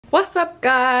What's up,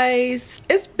 guys?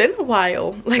 It's been a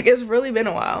while. Like, it's really been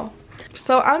a while.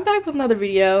 So I'm back with another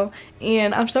video,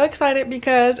 and I'm so excited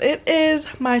because it is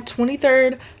my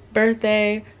 23rd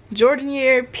birthday, Jordan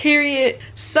year, period.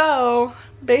 So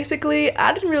basically,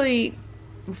 I didn't really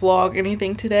vlog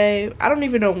anything today. I don't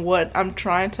even know what I'm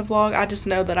trying to vlog. I just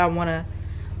know that I want to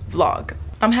vlog.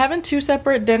 I'm having two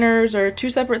separate dinners or two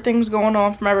separate things going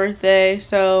on for my birthday.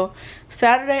 So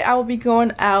Saturday I will be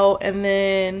going out, and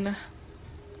then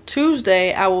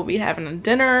Tuesday I will be having a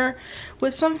dinner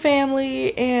with some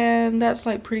family, and that's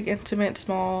like pretty intimate,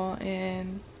 small,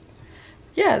 and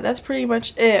yeah, that's pretty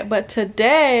much it. But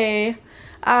today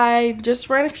I just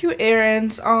ran a few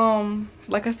errands.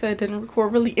 Like I said, didn't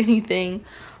record really anything,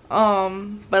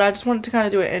 but I just wanted to kind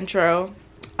of do an intro.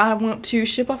 I went to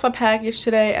ship off a package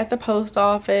today at the post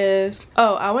office.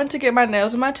 Oh, I went to get my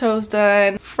nails and my toes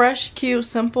done. Fresh, cute,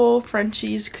 simple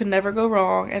Frenchies, could never go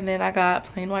wrong. And then I got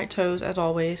plain white toes as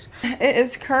always. It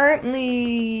is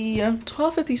currently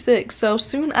 12:56, so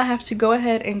soon I have to go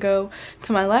ahead and go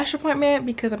to my lash appointment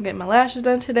because I'm getting my lashes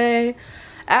done today.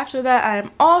 After that, I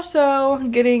am also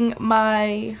getting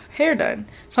my hair done.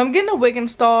 So I'm getting a wig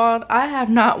installed. I have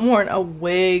not worn a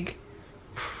wig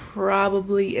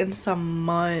probably in some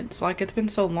months. Like, it's been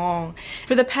so long.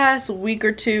 For the past week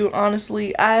or two,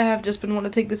 honestly, I have just been wanting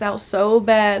to take this out so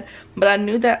bad, but I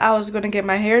knew that I was going to get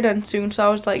my hair done soon, so I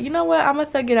was like, you know what, I'm gonna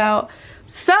thug it out.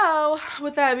 So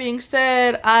with that being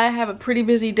said, I have a pretty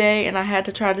busy day, and I had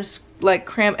to try to like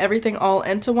cram everything all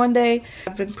into one day.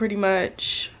 I've been pretty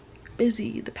much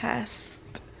busy the past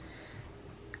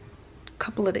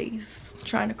couple of days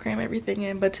trying to cram everything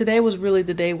in, but today was really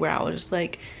the day where I was just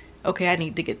like, okay, I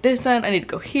need to get this done, I need to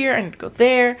go here, I need to go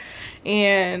there.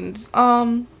 And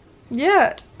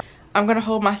yeah, I'm gonna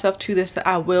hold myself to this, that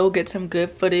I will get some good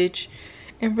footage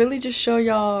and really just show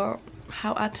y'all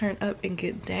how I turn up and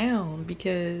get down,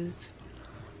 because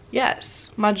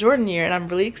yes, my Jordan year, and I'm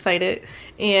really excited.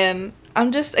 And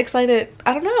I'm just excited,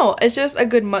 I don't know, it's just a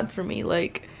good month for me.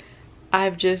 Like,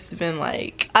 I've just been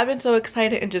like, I've been so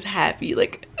excited and just happy,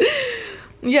 like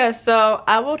yeah. So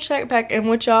I will check back in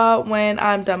with y'all when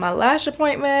I'm done my lash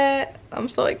appointment. I'm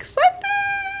so excited.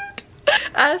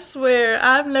 I swear,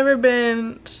 I've never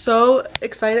been so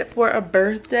excited for a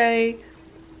birthday,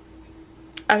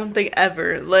 I don't think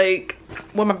ever. Like,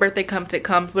 when my birthday comes, it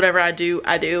comes. Whatever I do,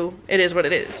 it is what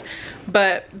it is.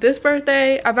 But this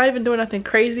birthday, I'm not even doing nothing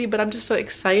crazy, but I'm just so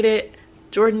excited.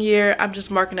 Jordan year, I'm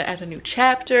just marking it as a new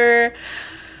chapter,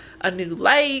 a new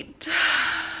light,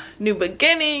 new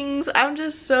beginnings. I'm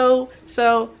just so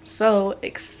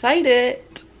excited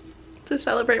to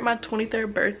celebrate my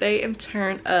 23rd birthday and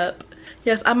turn up.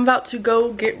 Yes, I'm about to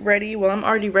go get ready. Well, I'm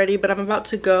already ready, but I'm about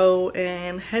to go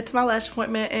and head to my lash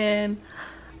appointment, and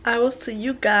I will see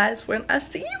you guys when I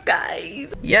see you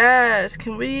guys. Yes,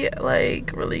 can we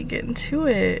like really get into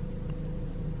it?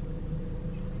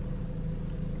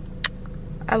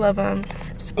 I love them.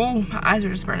 Oh, my eyes are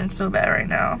just burning so bad right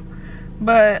now.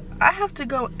 But I have to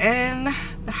go in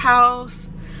the house,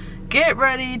 get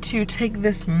ready to take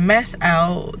this mess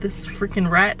out, this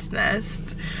freaking rat's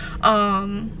nest,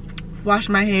 wash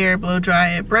my hair, blow dry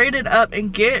it, braid it up,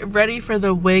 and get ready for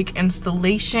the wig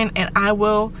installation. And I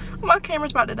will, my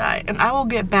camera's about to die, and I will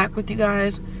get back with you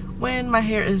guys when my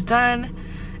hair is done.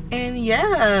 And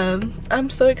yeah, I'm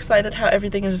so excited how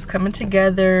everything is just coming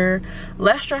together.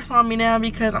 Less stress on me now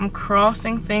because I'm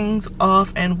crossing things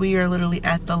off, and we are literally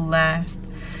at the last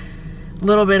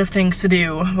little bit of things to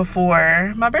do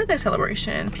before my birthday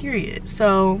celebration, period.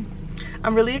 So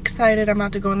I'm really excited. I'm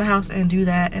about to go in the house and do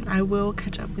that, and I will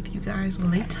catch up with you guys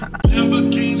later.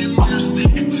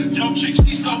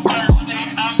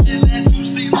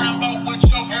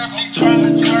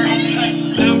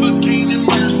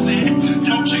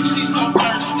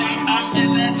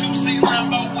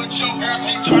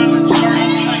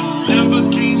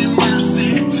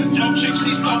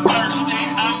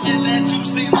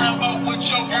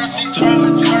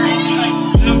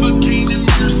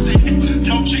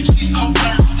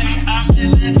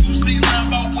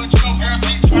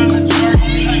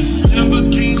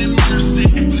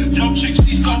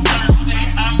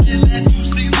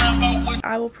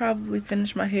 I will probably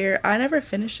finish my hair. I never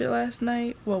finished it last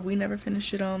night. Well, we never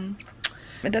finished it.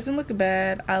 It doesn't look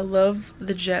bad. I love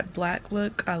the jet black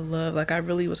look. I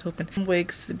really was hoping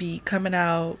wigs to be coming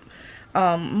out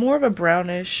more of a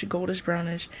brownish, goldish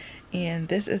brownish, and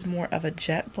this is more of a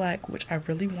jet black, which I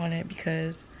really wanted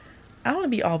because I want to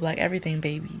be all black everything,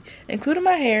 baby, including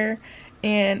my hair.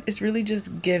 And it's really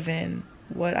just given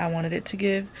what I wanted it to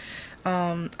give.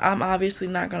 I'm obviously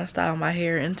not gonna style my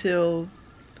hair until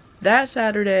that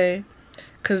Saturday,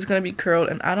 because it's gonna be curled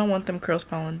and I don't want them curls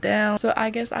falling down. So I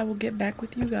guess I will get back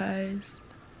with you guys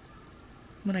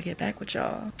when I get back with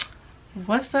y'all.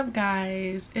 What's up,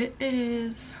 guys? It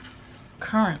is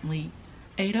currently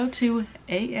 8:02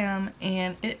 a.m.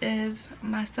 and it is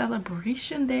my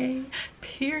celebration day,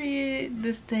 period.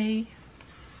 This day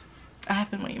I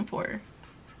have been waiting for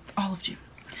all of you.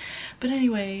 But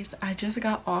anyways, I just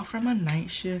got off from a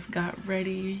night shift, got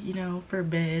ready, you know, for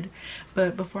bed.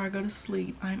 But before I go to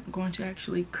sleep, I'm going to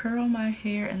actually curl my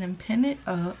hair and then pin it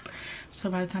up.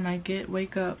 So by the time I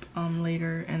wake up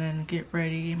later and then get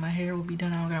ready, my hair will be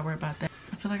done. I don't gotta worry about that.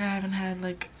 I feel like I haven't had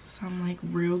like some like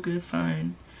real good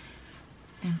fun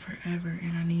in forever,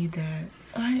 and I need that.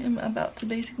 I am about to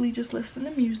basically just listen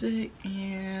to music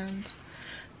and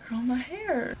curl my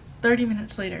hair. 30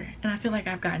 minutes later, and I feel like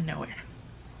I've gotten nowhere.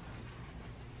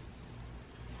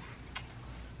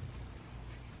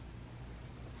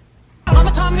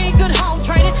 Mama taught me good home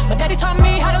training. My daddy taught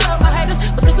me how to love my haters.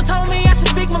 My sister told me I should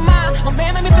speak my mind. My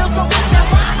man made me feel so good. That's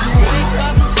why I wake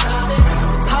up,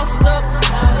 post up,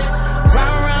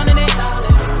 round in it,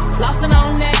 lost and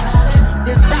on that.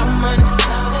 This diamond,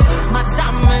 my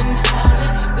diamond,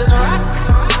 this rock,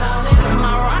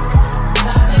 my rock.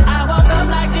 I woke up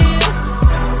like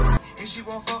this. If she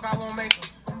won't fuck, I won't make her.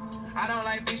 I don't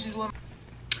like bitches with.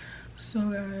 So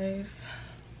guys,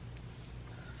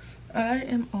 I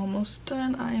am almost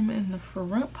done. I am in the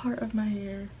front part of my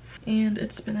hair and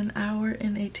it's been an hour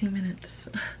and 18 minutes.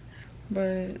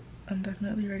 But I'm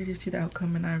definitely ready to see the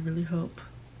outcome and I really hope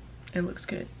it looks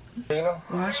good. Gina?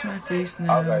 Wash my face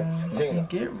now and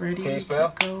get ready to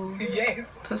go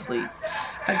to sleep.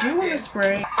 I do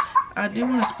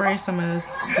want to spray some of this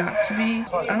Got To Be.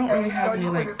 I don't really have any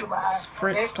like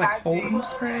spritz like holding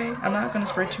spray. I'm not going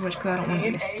to spray too much because I don't want it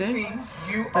to be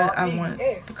stiff, but I want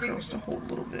the curls to hold a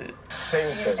little bit.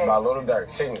 Signatures, my little dark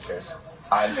signatures.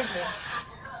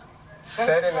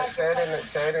 Say it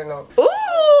in the.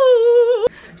 Ooh!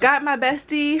 Got my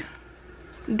bestie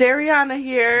Dariana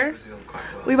here.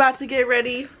 We about to get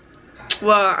ready.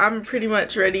 Well, I'm pretty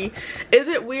much ready. Is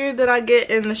it weird that I get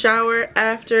in the shower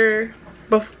after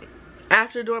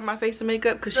doing my face and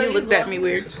makeup? Because she looked at me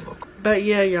weird. But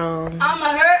yeah, y'all, I'm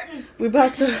hurting. we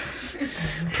about to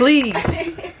please.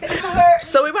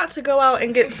 So we about to go out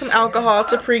and get some alcohol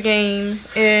to pregame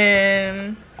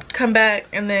and come back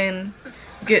and then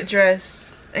get dressed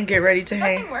and get ready to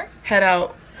head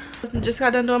out. Just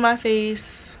got done doing my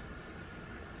face.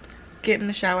 Get in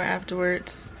the shower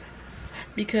afterwards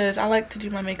because I like to do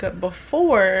my makeup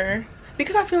before,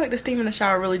 because I feel like the steam in the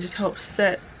shower really just helps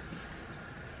set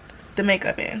the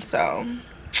makeup in. So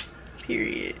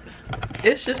period.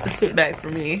 It's just a sit back for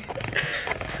me.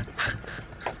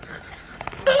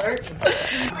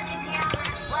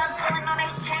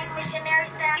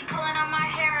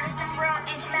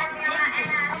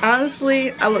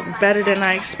 Honestly, I look better than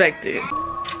I expected.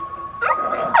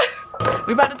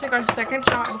 We about to take our second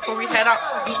shot before we head out.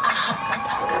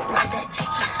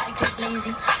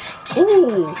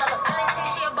 Ooh.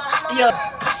 Yo.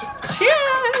 Cheers.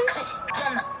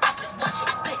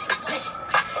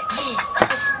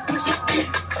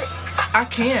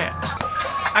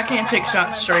 I can't take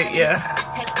shots straight, yeah.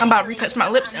 I'm about to retouch my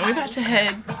lips and we're about to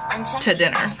head to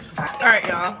dinner. Alright,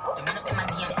 y'all.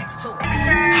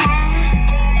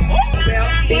 Well,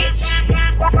 bitch.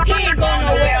 He ain't going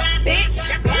nowhere, bitch.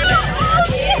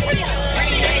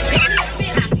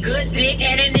 Good dick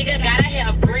and a nigga gotta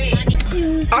have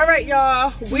bread. Alright,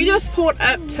 y'all. We just pulled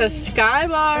up to Sky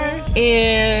Bar.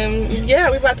 And yeah,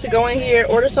 we're about to go in here,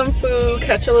 order some food,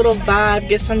 catch a little vibe,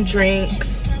 get some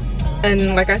drinks.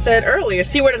 And like I said earlier,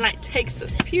 see where the night takes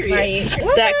us, period. Right.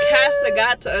 That Casa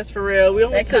got to us for real. We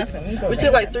only took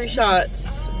like 3 shots.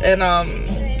 And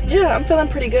yeah, I'm feeling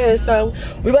pretty good. So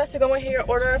we about to go in here,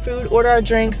 order our food, order our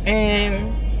drinks,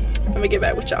 and let me get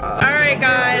back with y'all. Alright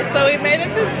guys, so we made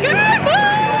it to Sky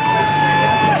Bar.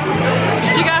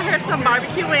 She got her some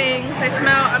barbecue wings. They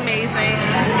smell amazing.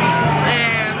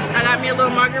 And I got me a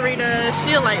little margarita.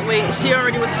 She a lightweight. She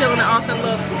already was feeling it off the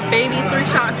little baby 3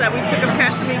 shots that we took of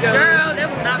Casamigos. Girl, they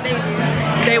were not babies.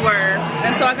 They were.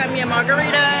 And so I got me a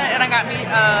margarita and I got me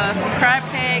some crab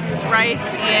cakes, rice,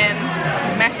 and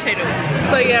mashed potatoes.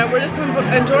 So yeah, we're just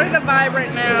enjoying the vibe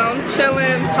right now,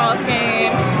 chilling,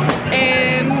 talking,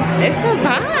 and it's a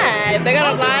vibe. They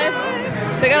got a live.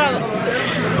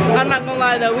 I'm not gonna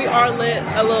lie though, we are lit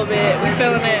a little bit. We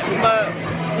feeling it, but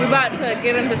we're about to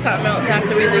get into something else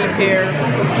after we leave here.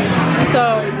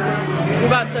 So we're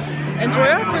about to enjoy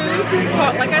our food,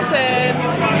 talk like I said,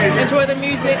 enjoy the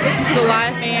music, listen to the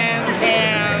live band,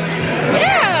 and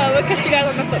yeah, we'll catch you guys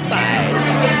on the flip side.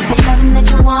 Something that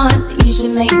you want, you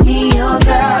should make me your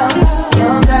girl,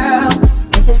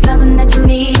 If it's loving that you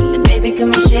need, then baby,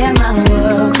 come and share my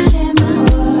world. Share my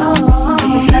world.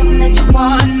 If it's loving that you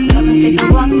want, come and take a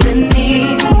walk with me.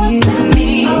 With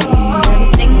me. 'Cause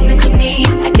everything that you need,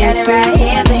 I got it right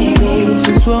here, baby.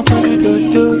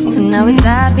 Now it's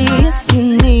obvious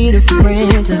you need a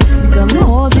friend to come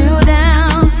hold you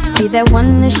down. Be that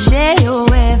one to share your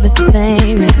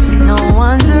everything when no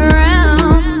one's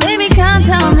around. Baby, come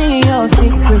tell me your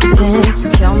secrets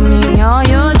and tell me all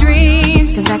your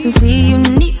dreams. 'Cause I can see you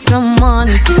need someone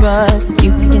to trust.